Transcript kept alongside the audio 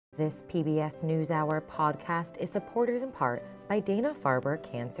This PBS NewsHour podcast is supported in part by Dana-Farber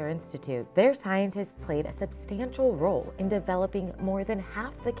Cancer Institute. Their scientists played a substantial role in developing more than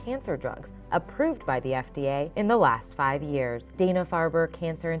half the cancer drugs approved by the FDA in the last 5 years. Dana-Farber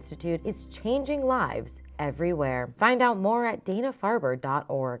Cancer Institute is changing lives everywhere. Find out more at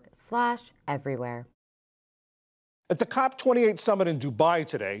danafarber.org/everywhere. At the COP28 summit in Dubai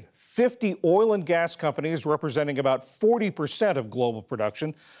today, 50 oil and gas companies representing about 40% of global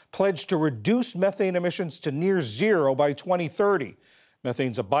production pledged to reduce methane emissions to near zero by 2030.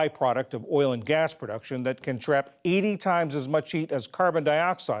 Methane's a byproduct of oil and gas production that can trap 80 times as much heat as carbon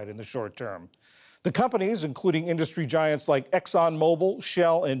dioxide in the short term. The companies, including industry giants like ExxonMobil,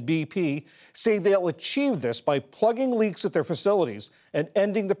 Shell, and BP, say they'll achieve this by plugging leaks at their facilities and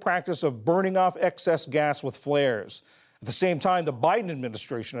ending the practice of burning off excess gas with flares. At the same time, the Biden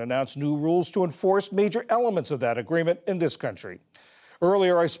administration announced new rules to enforce major elements of that agreement in this country.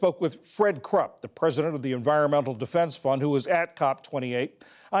 Earlier, I spoke with Fred Krupp, the president of the Environmental Defense Fund, who was at COP28.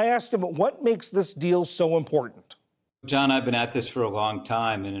 I asked him what makes this deal so important. John, I've been at this for a long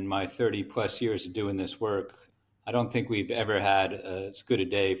time, and in my 30-plus years of doing this work, I don't think we've ever had as good a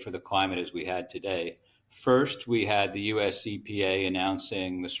day for the climate as we had today. First, we had the U.S. EPA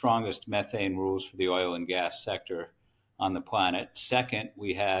announcing the strongest methane rules for the oil and gas sector on the planet. Second,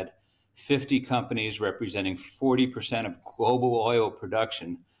 we had 50 companies representing 40% of global oil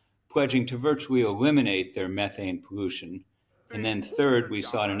production pledging to virtually eliminate their methane pollution. And then third, we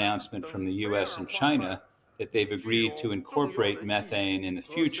saw an announcement from the U.S. and China that they've agreed to incorporate methane in the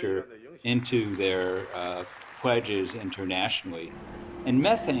future into their pledges internationally. And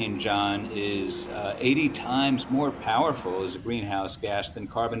methane, John, is 80 times more powerful as a greenhouse gas than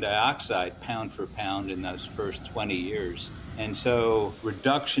carbon dioxide, pound for pound, in those first 20 years. And so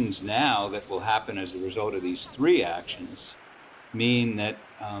reductions now that will happen as a result of these three actions mean that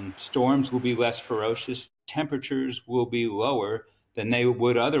storms will be less ferocious, temperatures will be lower than they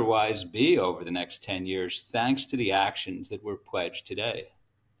would otherwise be over the next 10 years, thanks to the actions that were pledged today.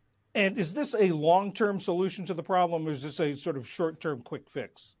 And is this a long-term solution to the problem, or is this a sort of short-term quick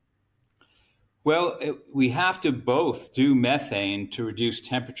fix? Well, we have to both do methane to reduce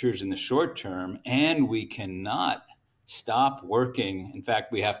temperatures in the short term, and we cannot stop working. In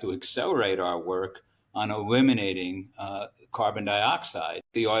fact, we have to accelerate our work on eliminating carbon dioxide.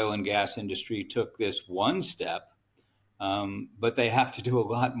 The oil and gas industry took this one step, but they have to do a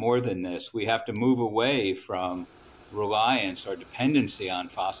lot more than this. We have to move away from reliance or dependency on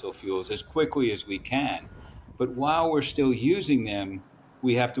fossil fuels as quickly as we can. But while we're still using them,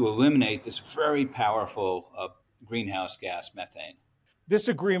 we have to eliminate this very powerful greenhouse gas methane. This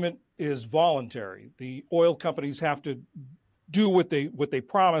agreement is voluntary. The oil companies have to do what they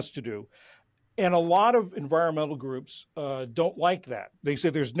promise to do. And a lot of environmental groups don't like that. They say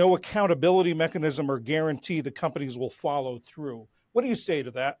there's no accountability mechanism or guarantee the companies will follow through. What do you say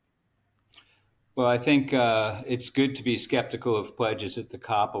to that? Well, I think it's good to be skeptical of pledges at the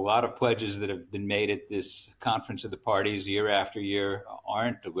COP. A lot of pledges that have been made at this Conference of the Parties year after year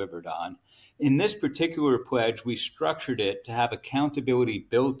aren't delivered on. In this particular pledge, we structured it to have accountability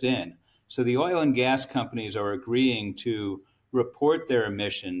built in. So the oil and gas companies are agreeing to report their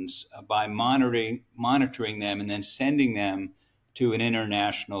emissions by monitoring them and then sending them to an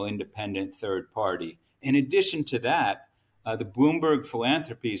international independent third party. In addition to that, the Bloomberg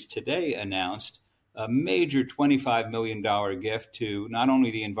Philanthropies today announced a major $25 million gift to not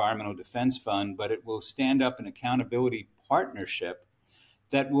only the Environmental Defense Fund, but it will stand up an accountability partnership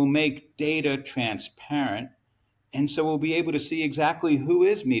that will make data transparent. And so we'll be able to see exactly who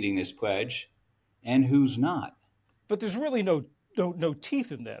is meeting this pledge and who's not. But there's really no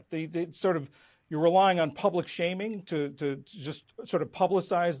teeth in that. They sort of, you're relying on public shaming to just sort of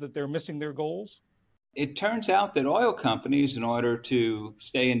publicize that they're missing their goals? It turns out that oil companies, in order to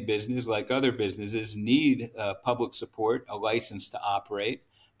stay in business like other businesses, need public support, a license to operate.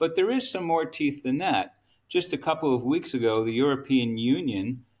 But there is some more teeth than that. Just a couple of weeks ago, the European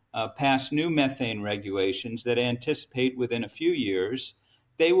Union passed new methane regulations that anticipate within a few years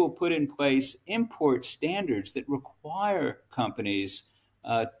they will put in place import standards that require companies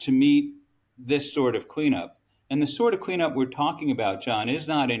to meet this sort of cleanup. And the sort of cleanup we're talking about, John, is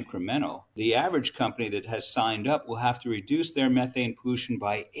not incremental. The average company that has signed up will have to reduce their methane pollution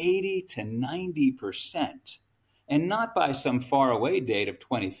by 80 to 90%, and not by some faraway date of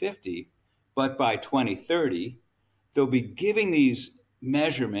 2050, but by 2030. They'll be giving these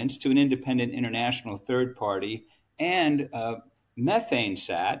measurements to an independent international third party, and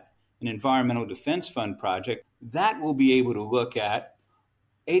MethaneSat, an Environmental Defense Fund project, that will be able to look at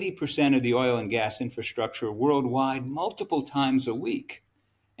 80% of the oil and gas infrastructure worldwide multiple times a week.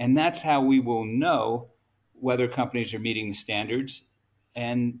 And that's how we will know whether companies are meeting the standards.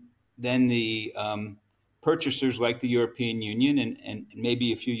 And then the purchasers like the European Union and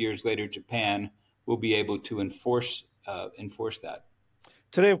maybe a few years later Japan will be able to enforce that.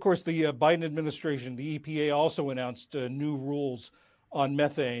 Today, of course, the Biden administration, the EPA, also announced new rules on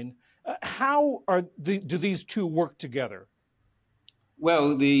methane. Do these two work together?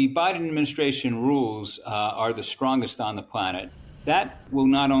 Well, the Biden administration rules are the strongest on the planet. That will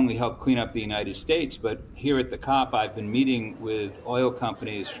not only help clean up the United States, but here at the COP, I've been meeting with oil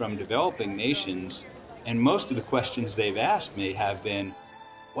companies from developing nations, and most of the questions they've asked me have been,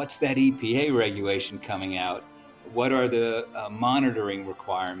 what's that EPA regulation coming out? What are the monitoring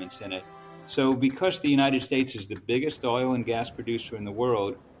requirements in it? So because the United States is the biggest oil and gas producer in the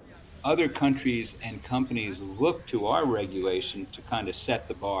world, other countries and companies look to our regulation to kind of set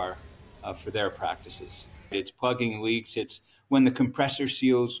the bar for their practices. It's plugging leaks. It's when the compressor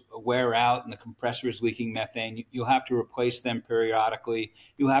seals wear out and the compressor is leaking methane, you'll have to replace them periodically.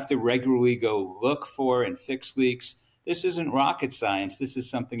 You'll have to regularly go look for and fix leaks. This isn't rocket science. This is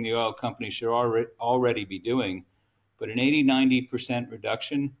something the oil companies should already be doing. But an 80-90%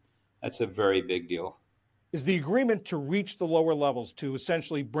 reduction, that's a very big deal. Is the agreement to reach the lower levels, to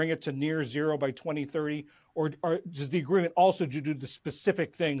essentially bring it to near zero by 2030, or does the agreement also do the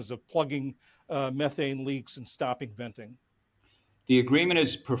specific things of plugging methane leaks and stopping venting? The agreement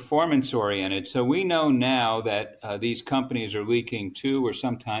is performance oriented. So we know now that these companies are leaking 2 or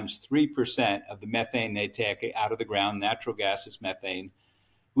sometimes 3% of the methane they take out of the ground. Natural gas is methane,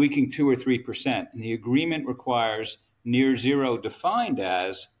 leaking 2 or 3%. And the agreement requires near zero defined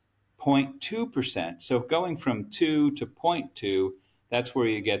as 0.2%. So going from 2 to 0.2, that's where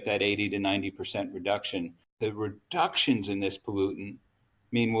you get that 80 to 90% reduction. The reductions in this pollutant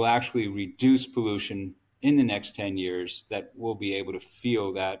mean we'll actually reduce pollution in the next 10 years, that we'll be able to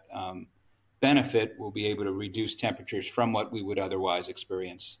feel that benefit. We'll be able to reduce temperatures from what we would otherwise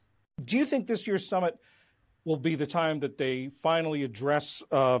experience. Do you think this year's summit will be the time that they finally address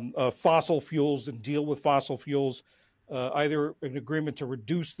fossil fuels and deal with fossil fuels, either an agreement to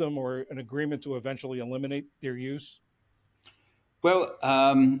reduce them or an agreement to eventually eliminate their use? Well,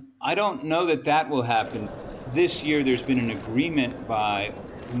 I don't know that will happen. This year, there's been an agreement by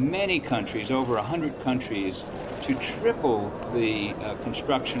many countries, over 100 countries, to triple the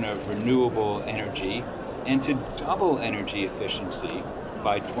construction of renewable energy and to double energy efficiency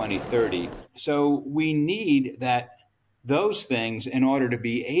by 2030. So we need those things in order to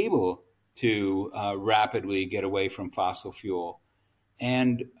be able to rapidly get away from fossil fuel.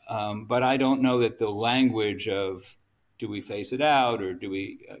 And but I don't know that the language of do we phase it out or do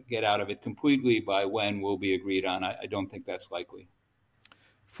we get out of it completely by when will be agreed on, I don't think that's likely.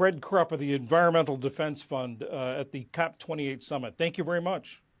 Fred Krupp of the Environmental Defense Fund at the COP28 summit. Thank you very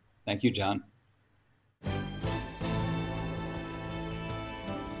much. Thank you, John.